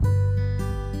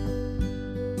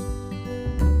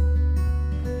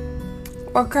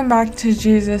Welcome back to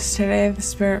Jesus Today, the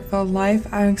Spirit-Filled Life.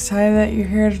 I'm excited that you're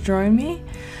here to join me.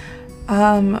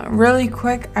 Really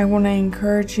quick, I want to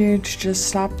encourage you to just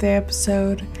stop the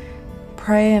episode,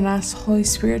 pray, and ask the Holy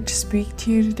Spirit to speak to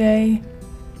you today.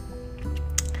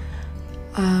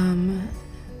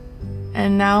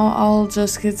 And now I'll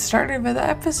just get started with the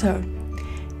episode.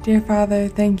 Dear Father,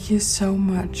 thank you so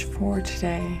much for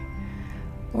today.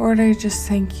 Lord, I just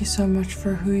thank you so much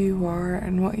for who you are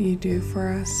and what you do for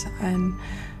us and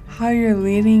how you're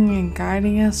leading and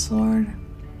guiding us, Lord.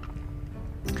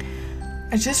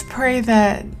 I just pray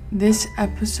that this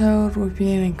episode would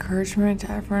be an encouragement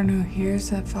to everyone who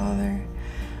hears it, Father.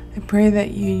 I pray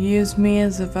that you use me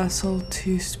as a vessel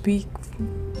to speak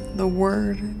the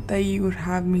word that you would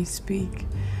have me speak.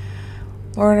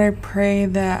 Lord, I pray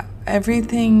that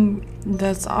everything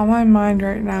that's on my mind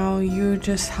right now, you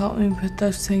just help me put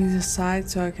those things aside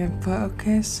so I can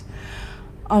focus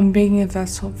on being a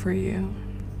vessel for you.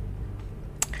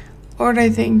 Lord,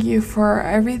 I thank you for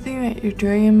everything that you're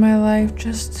doing in my life,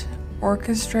 just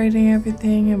orchestrating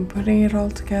everything and putting it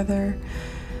all together.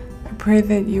 I pray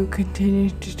that you continue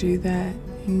to do that.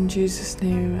 In Jesus'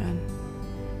 name, amen.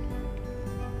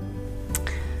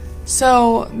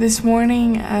 So this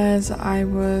morning as I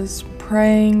was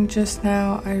praying just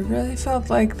now, I really felt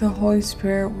like the Holy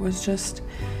Spirit was just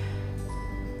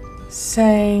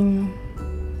saying,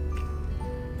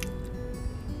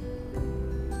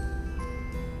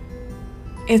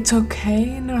 it's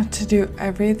okay not to do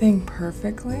everything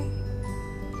perfectly.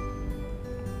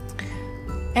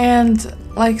 And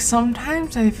like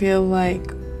sometimes I feel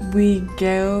like we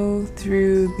go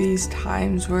through these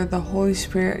times where the Holy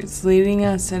Spirit is leading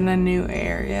us in a new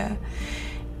area,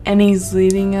 and he's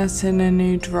leading us in a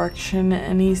new direction,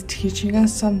 and he's teaching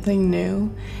us something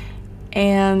new.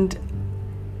 And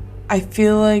I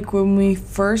feel like when we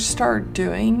first start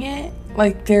doing it,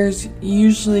 like there's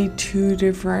usually two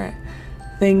different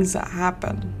things that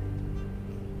happen.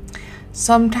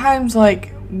 Sometimes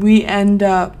like we end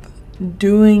up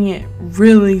doing it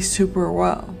really super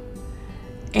well.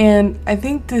 And I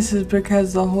think this is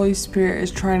because the Holy Spirit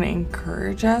is trying to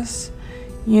encourage us,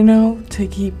 to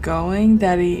keep going,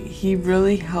 that he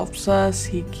really helps us.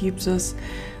 He keeps us,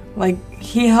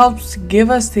 he helps give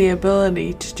us the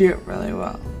ability to do it really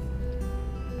well.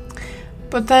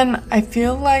 But then I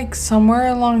feel like somewhere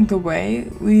along the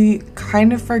way, we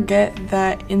kind of forget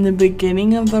that in the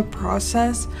beginning of the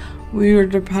process, we were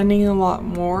depending a lot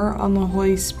more on the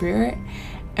Holy Spirit,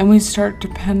 and we start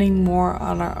depending more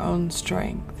on our own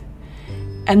strength.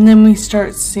 And then we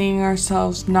start seeing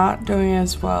ourselves not doing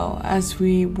as well as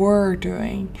we were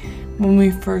doing when we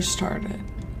first started.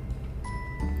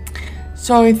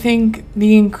 So I think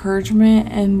the encouragement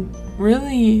and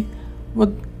really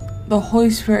what the Holy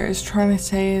Spirit is trying to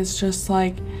say is just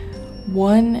like,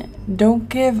 one, don't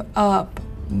give up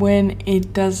when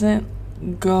it doesn't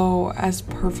go as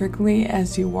perfectly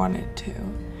as you want it to.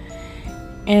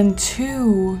 And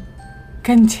two,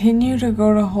 continue to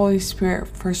go to Holy Spirit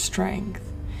for strength.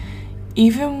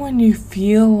 Even when you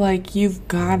feel like you've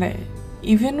got it,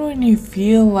 even when you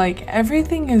feel like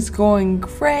everything is going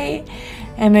great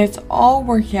and it's all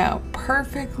working out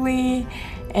perfectly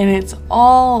and it's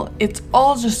all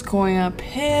just going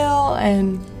uphill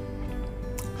and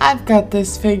I've got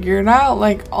this figured out,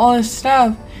 like all this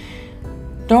stuff,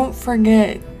 don't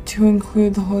forget to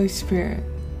include the Holy Spirit,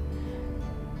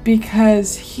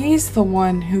 because he's the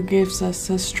one who gives us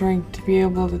the strength to be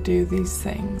able to do these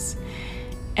things.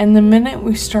 And the minute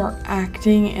we start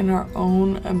acting in our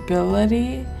own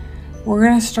ability, we're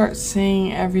going to start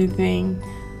seeing everything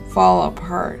fall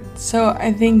apart. So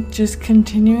I think just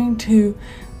continuing to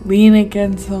lean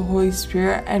against the Holy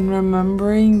Spirit and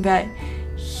remembering that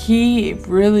he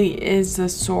really is the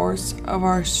source of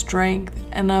our strength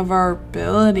and of our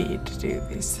ability to do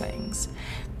these things.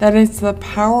 That it's the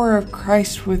power of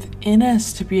Christ within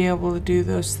us to be able to do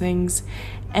those things,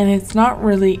 and it's not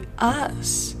really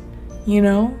us.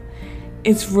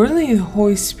 It's really the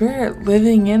Holy Spirit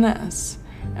living in us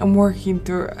and working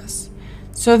through us.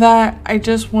 So that I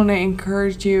just want to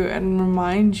encourage you and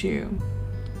remind you.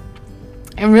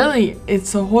 And really,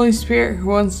 it's the Holy Spirit who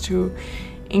wants to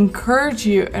encourage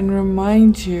you and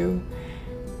remind you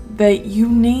that you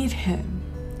need him.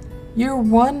 You're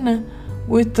one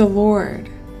with the Lord.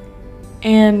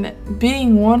 And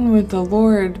being one with the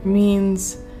Lord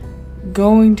means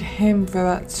going to him for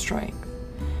that strength.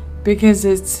 Because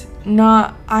it's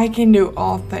not, I can do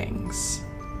all things.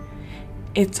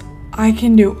 It's, I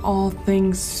can do all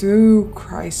things through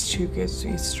Christ who gives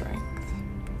me strength.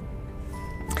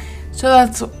 So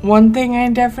that's one thing I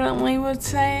definitely would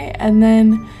say. And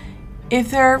then if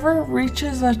there ever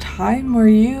reaches a time where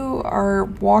you are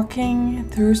walking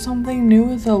through something new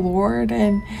with the Lord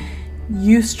and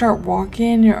you start walking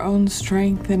in your own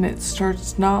strength and it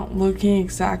starts not looking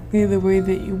exactly the way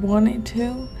that you want it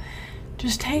to,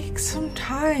 just take some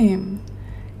time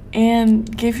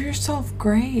and give yourself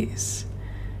grace.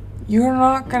 You're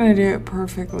not going to do it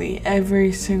perfectly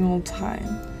every single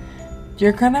time.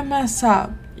 You're going to mess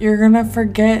up. You're going to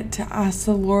forget to ask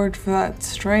the Lord for that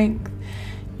strength.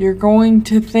 You're going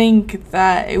to think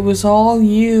that it was all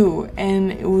you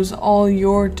and it was all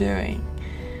your doing.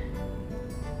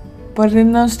 But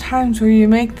in those times where you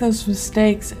make those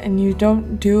mistakes and you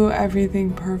don't do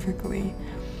everything perfectly,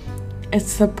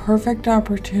 it's the perfect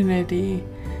opportunity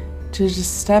to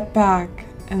just step back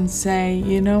and say,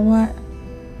 you know what?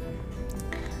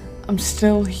 I'm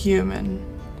still human.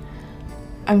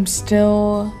 I'm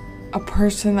still a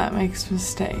person that makes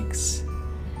mistakes.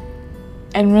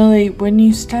 And really, when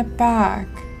you step back,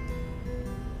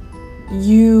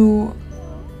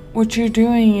 what you're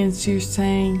doing is you're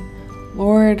saying,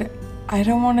 Lord, I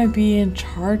don't want to be in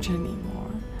charge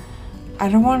anymore. I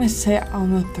don't want to sit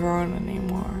on the throne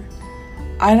anymore.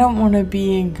 I don't want to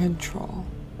be in control.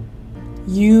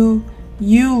 You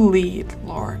lead,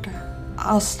 Lord.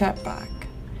 I'll step back.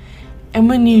 And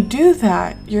when you do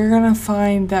that, you're going to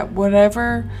find that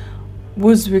whatever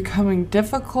was becoming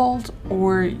difficult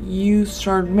or you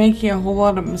started making a whole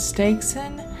lot of mistakes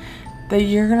in, that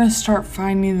you're going to start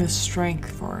finding the strength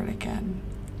for it again.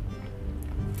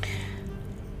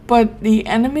 But the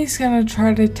enemy's going to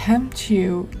try to tempt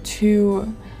you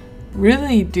to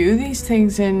really do these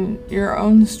things in your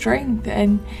own strength,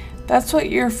 and that's what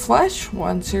your flesh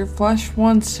wants. Your flesh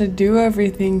wants to do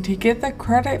everything, to get the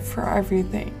credit for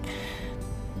everything.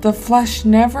 The flesh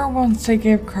never wants to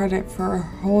give credit for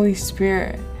Holy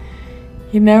Spirit.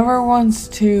 He never wants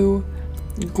to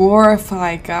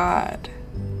glorify God.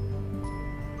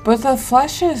 But the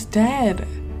flesh is dead,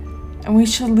 and we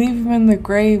should leave him in the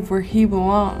grave where he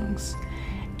belongs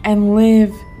and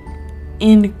live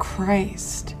in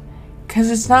Christ. Because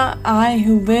it's not I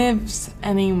who lives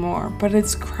anymore, but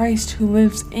it's Christ who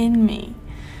lives in me.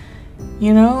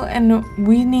 You know, and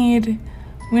we need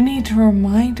to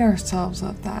remind ourselves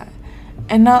of that,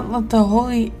 and not let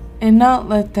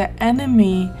the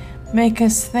enemy make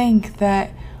us think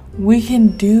that we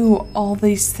can do all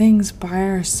these things by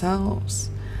ourselves.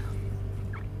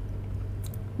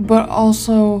 But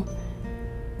also,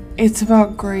 it's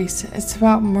about grace. It's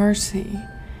about mercy.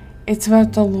 It's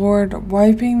about the Lord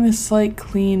wiping the slate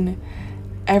clean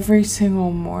every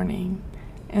single morning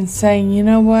and saying, you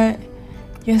know what?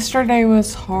 Yesterday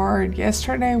was hard.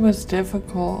 Yesterday was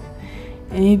difficult.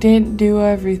 And you didn't do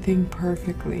everything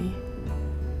perfectly.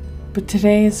 But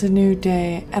today is a new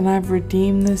day, and I've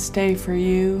redeemed this day for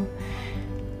you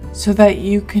so that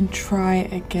you can try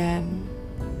again.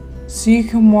 So you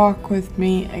can walk with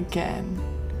me again.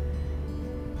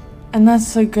 And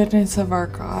that's the goodness of our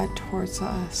God towards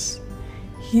us.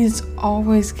 He's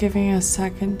always giving us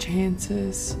second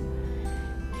chances.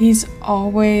 He's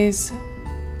always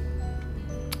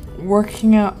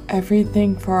working out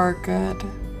everything for our good.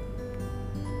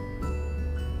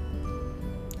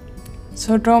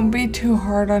 So don't be too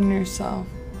hard on yourself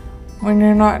when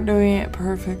you're not doing it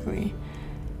perfectly.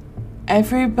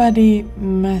 Everybody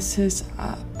messes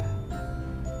up.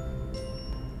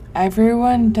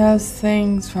 Everyone does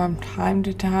things from time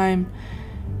to time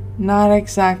not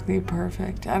exactly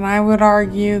perfect. And I would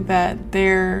argue that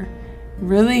there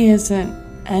really isn't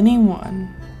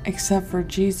anyone except for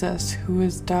Jesus who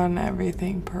has done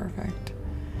everything perfect.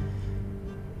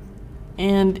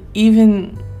 And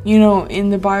even, in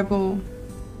the Bible,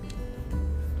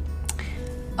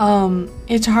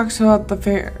 it talks about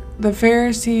the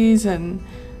Pharisees and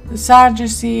the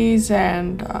Sadducees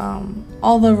and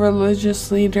all the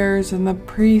religious leaders and the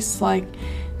priests. Like,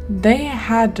 they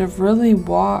had to really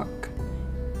walk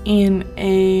in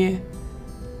a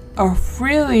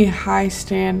really high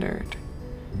standard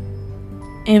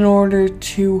in order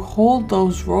to hold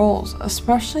those roles,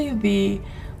 especially the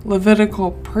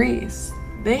Levitical priests.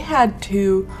 They had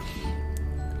to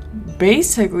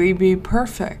basically be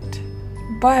perfect,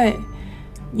 but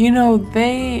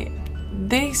they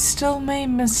still made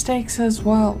mistakes as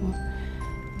well,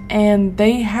 and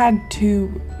they had to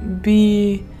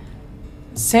be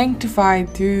sanctified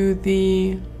through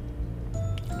the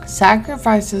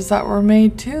sacrifices that were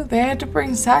made too. They had to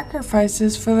bring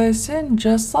sacrifices for their sin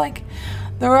just like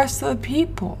the rest of the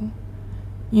people,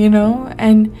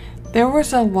 and there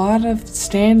was a lot of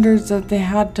standards that they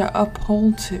had to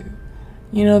uphold to.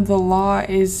 The law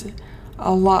is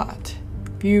a lot.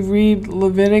 If you read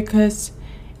Leviticus,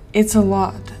 it's a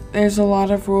lot. There's a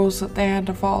lot of rules that they had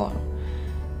to follow.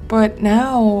 But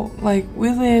now, like, we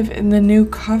live in the new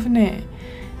covenant,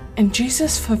 and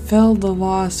Jesus fulfilled the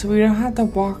law, so we don't have to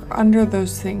walk under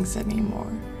those things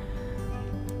anymore.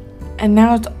 And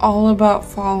now it's all about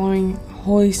following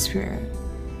Holy Spirit,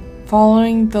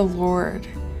 following the Lord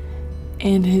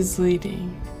and His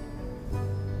leading.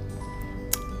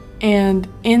 And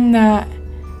in that,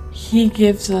 He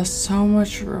gives us so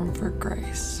much room for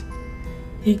grace.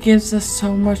 He gives us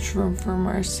so much room for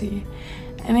mercy.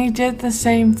 And He did the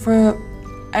same for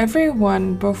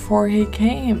everyone before He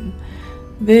came.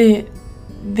 The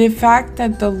fact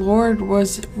that the Lord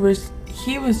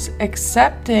He was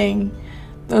accepting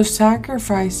those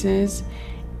sacrifices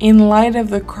in light of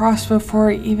the cross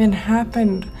before it even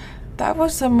happened, that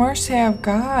was the mercy of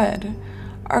God.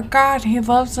 Our God, He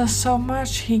loves us so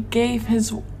much, He gave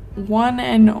His one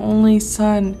and only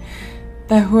Son,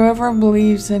 that whoever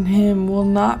believes in Him will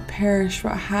not perish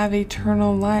but have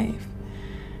eternal life.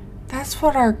 That's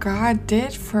what our God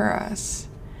did for us.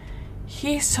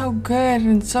 He's so good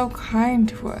and so kind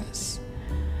to us.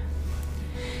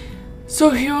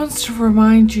 So He wants to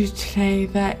remind you today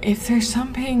that if there's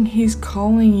something He's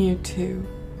calling you to,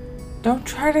 don't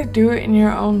try to do it in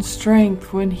your own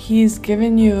strength when He's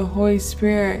given you the Holy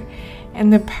Spirit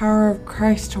and the power of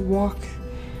Christ to walk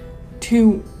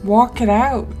it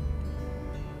out,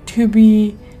 to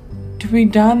be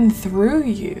done through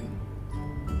you.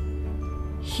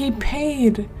 He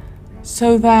paid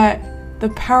so that the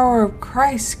power of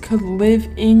Christ could live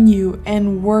in you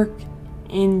and work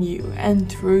in you and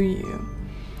through you.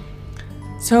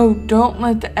 So don't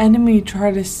let the enemy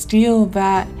try to steal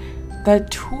that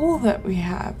tool that we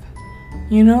have.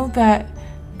 You know, that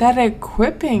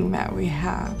equipping that we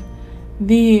have.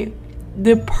 The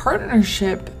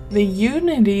partnership, the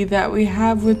unity that we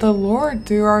have with the Lord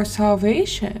through our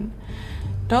salvation.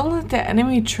 Don't let the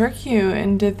enemy trick you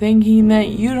into thinking that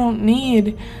you don't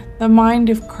need the mind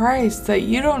of Christ, that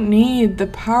you don't need the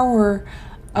power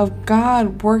of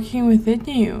God working within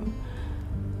you.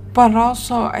 But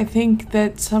also, I think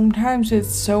that sometimes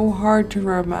it's so hard to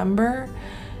remember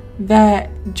that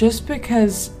just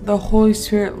because the Holy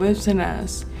Spirit lives in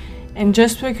us, and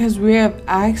just because we have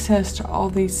access to all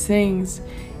these things,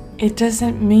 it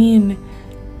doesn't mean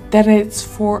that it's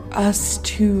for us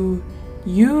to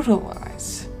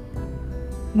utilize.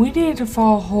 We need to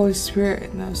follow Holy Spirit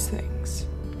in those things.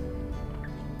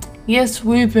 Yes,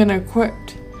 we've been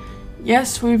equipped.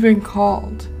 Yes, we've been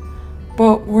called.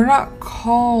 But we're not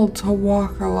called to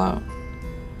walk alone.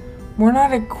 We're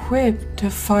not equipped to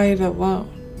fight alone.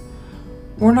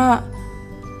 We're not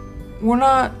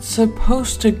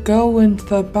supposed to go into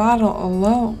the battle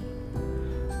alone.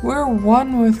 We're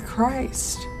one with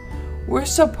Christ. We're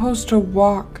supposed to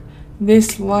walk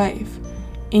this life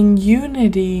in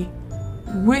unity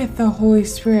with the Holy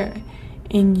Spirit,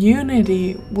 in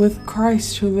unity with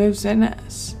Christ who lives in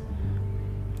us.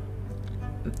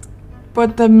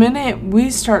 But the minute we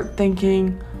start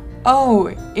thinking,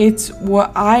 oh, it's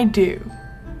what I do,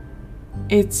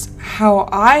 it's how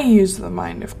I use the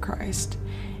mind of Christ,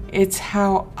 it's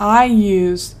how I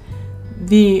use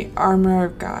the armor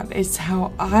of God, it's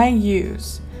how I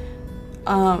use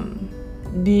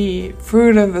the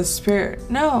fruit of the Spirit.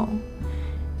 No,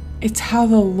 it's how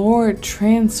the Lord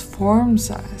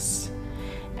transforms us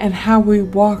and how we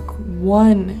walk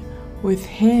one with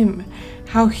Him,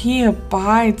 how He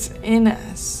abides in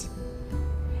us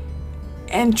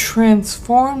and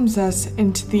transforms us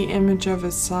into the image of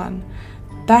His Son.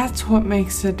 That's what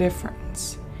makes a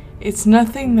difference. It's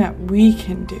nothing that we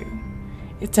can do.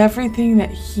 It's everything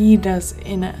that He does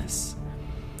in us.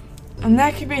 And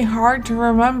that can be hard to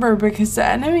remember because the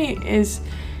enemy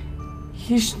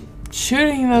he's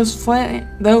shooting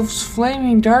those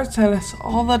flaming darts at us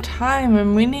all the time,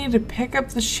 and we need to pick up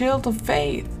the shield of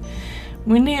faith.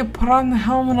 We need to put on the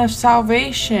helmet of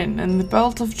salvation and the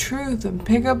belt of truth and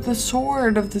pick up the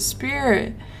sword of the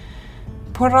Spirit.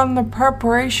 Put on the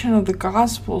preparation of the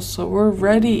gospel so we're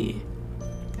ready.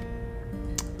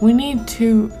 We need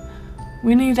to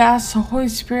ask the Holy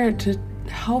Spirit to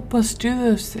help us do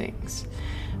those things.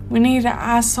 We need to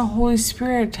ask the Holy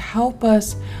Spirit to help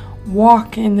us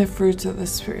walk in the fruits of the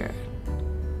Spirit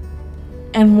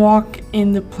and walk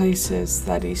in the places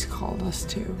that He's called us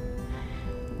to.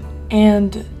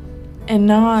 And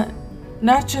not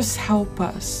just help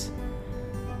us,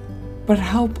 but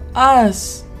help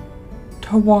us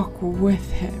to walk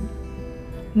with Him,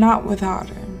 not without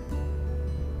Him.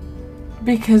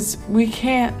 Because we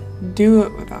can't do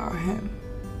it without Him.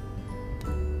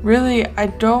 Really, I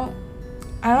don't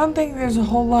think there's a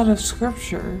whole lot of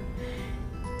scripture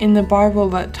in the Bible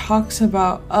that talks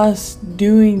about us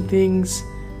doing things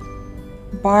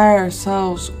by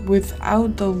ourselves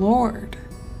without the Lord.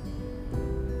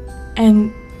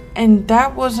 And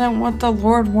that wasn't what the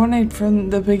Lord wanted from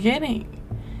the beginning.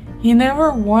 He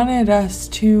never wanted us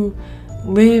to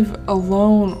live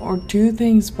alone or do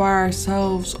things by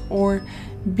ourselves or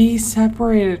be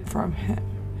separated from Him.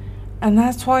 And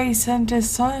that's why He sent His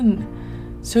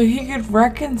Son, so He could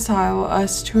reconcile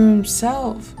us to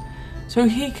Himself, so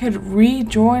He could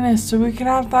rejoin us, so we could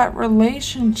have that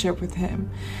relationship with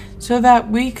Him, so that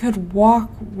we could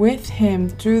walk with Him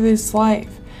through this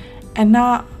life and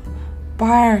not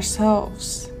by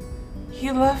ourselves.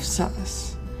 He loves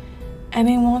us and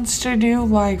He wants to do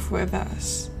life with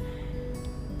us.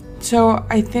 So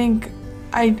I think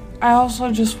I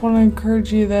also just want to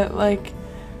encourage you that, like,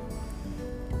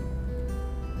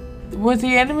 what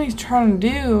the enemy's trying to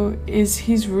do is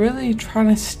he's really trying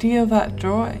to steal that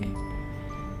joy.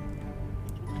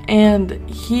 And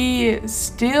he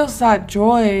steals that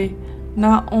joy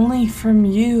not only from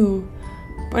you,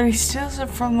 but he steals it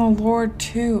from the Lord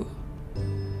too.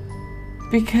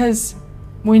 Because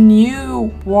when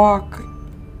you walk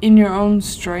in your own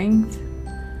strength,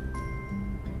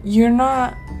 you're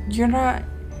not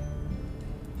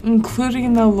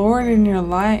including the Lord in your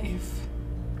life.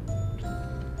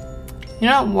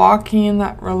 You're not walking in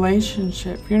that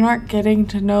relationship. You're not getting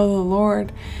to know the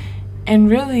Lord. And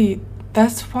really,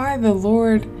 that's why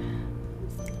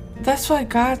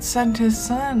God sent His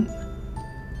Son.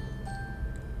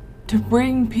 To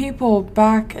bring people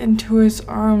back into His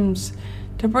arms.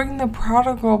 To bring the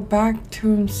prodigal back to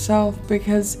Himself,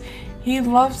 because He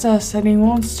loves us and He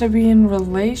wants to be in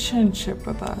relationship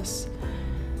with us.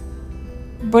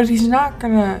 But He's not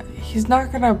gonna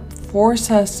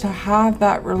force us to have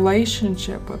that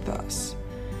relationship with us.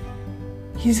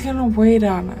 He's gonna wait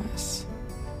on us.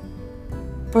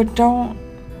 But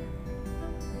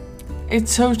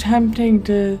it's so tempting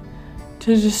to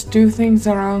just do things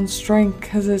in our own strength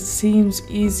because it seems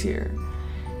easier.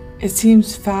 It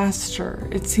seems faster.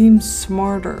 It seems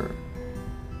smarter.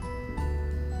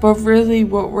 But really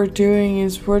what we're doing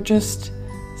is we're just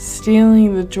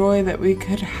stealing the joy that we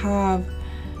could have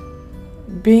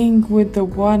being with the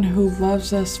one who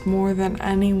loves us more than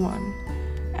anyone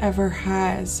ever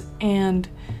has, and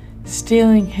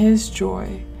stealing His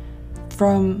joy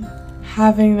from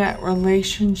having that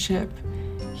relationship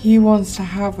He wants to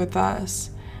have with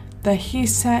us, that He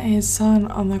sent His Son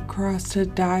on the cross to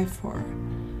die for,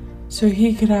 so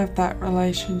He could have that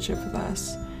relationship with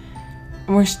us.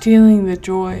 And we're stealing the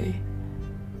joy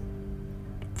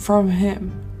from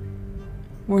Him.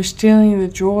 We're stealing the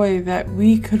joy that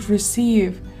we could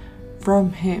receive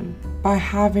from Him by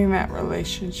having that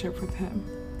relationship with Him.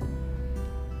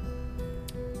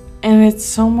 And it's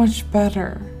so much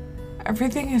better.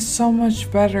 Everything is so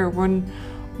much better when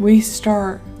we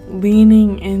start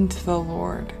leaning into the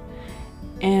Lord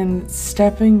and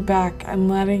stepping back and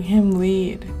letting Him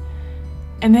lead.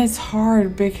 And it's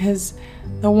hard because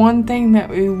the one thing that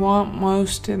we want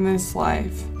most in this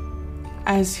life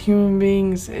as human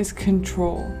beings is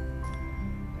control.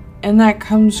 And that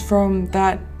comes from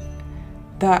that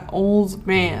old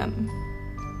man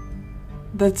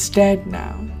that's dead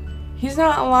now. He's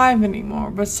not alive anymore,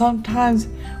 but sometimes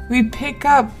we pick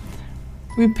up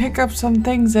some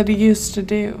things that he used to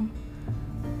do.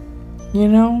 You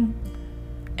know?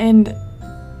 And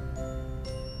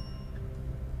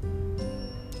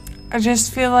I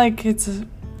just feel like it's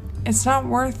not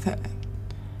worth it.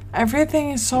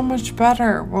 Everything is so much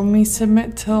better when we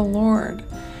submit to the Lord.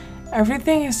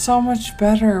 Everything is so much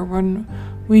better when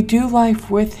we do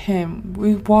life with Him.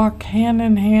 We walk hand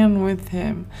in hand with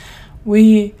Him.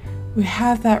 We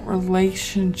have that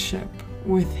relationship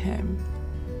with Him.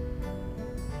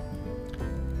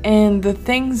 And the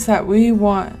things that we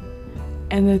want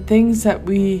and the things that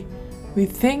we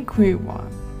think we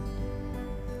want,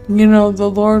 you know, the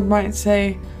Lord might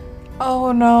say,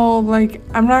 oh no, like,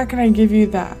 I'm not going to give you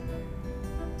that.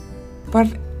 But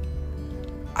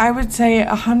I would say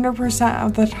 100%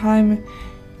 of the time,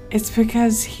 it's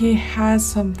because He has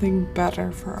something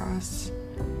better for us.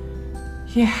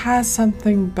 He has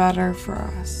something better for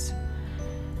us.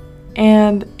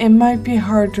 And it might be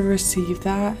hard to receive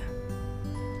that.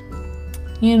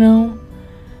 You know,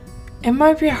 it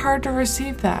might be hard to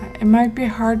receive that. It might be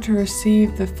hard to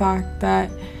receive the fact that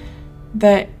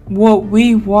what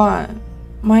we want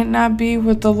might not be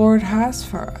what the Lord has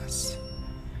for us.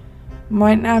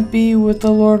 Might not be what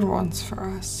the Lord wants for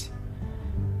us.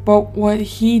 But what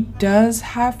He does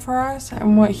have for us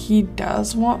and what He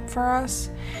does want for us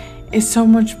is so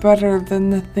much better than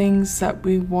the things that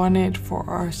we wanted for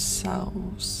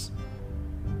ourselves.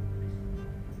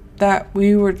 that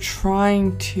we were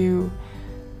trying to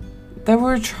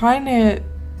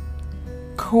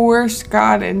coerce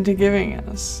God into giving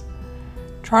us.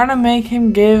 Trying to make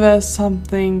him give us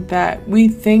something that we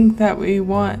think that we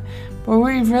want, but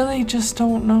we really just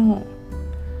don't know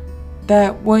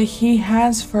that what he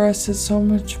has for us is so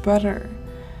much better.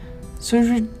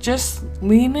 So just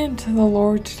lean into the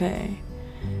Lord today,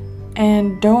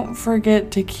 and don't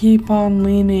forget to keep on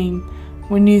leaning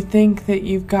when you think that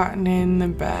you've gotten it in the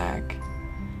bag,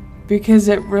 because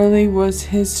it really was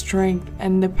his strength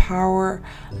and the power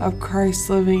of Christ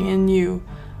living in you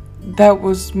that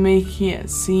was making it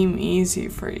seem easy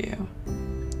for you.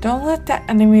 Don't let the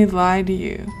enemy lie to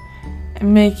you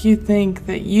and make you think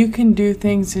that you can do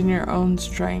things in your own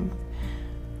strength,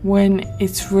 when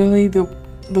it's really the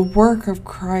work of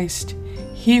Christ.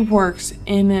 He works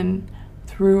in and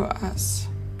through us.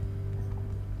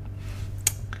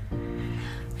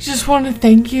 I just want to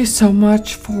thank you so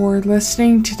much for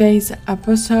listening to today's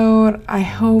episode. I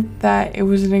hope that it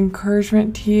was an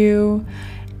encouragement to you,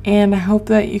 and I hope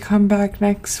that you come back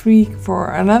next week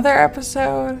for another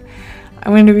episode.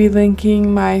 I'm going to be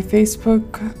linking my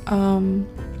Facebook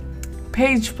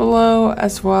page below,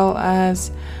 as well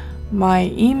as my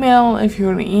email if you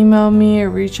want to email me or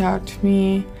reach out to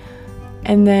me,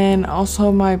 and then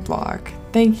also my blog.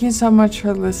 Thank you so much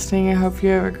for listening. I hope you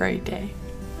have a great day.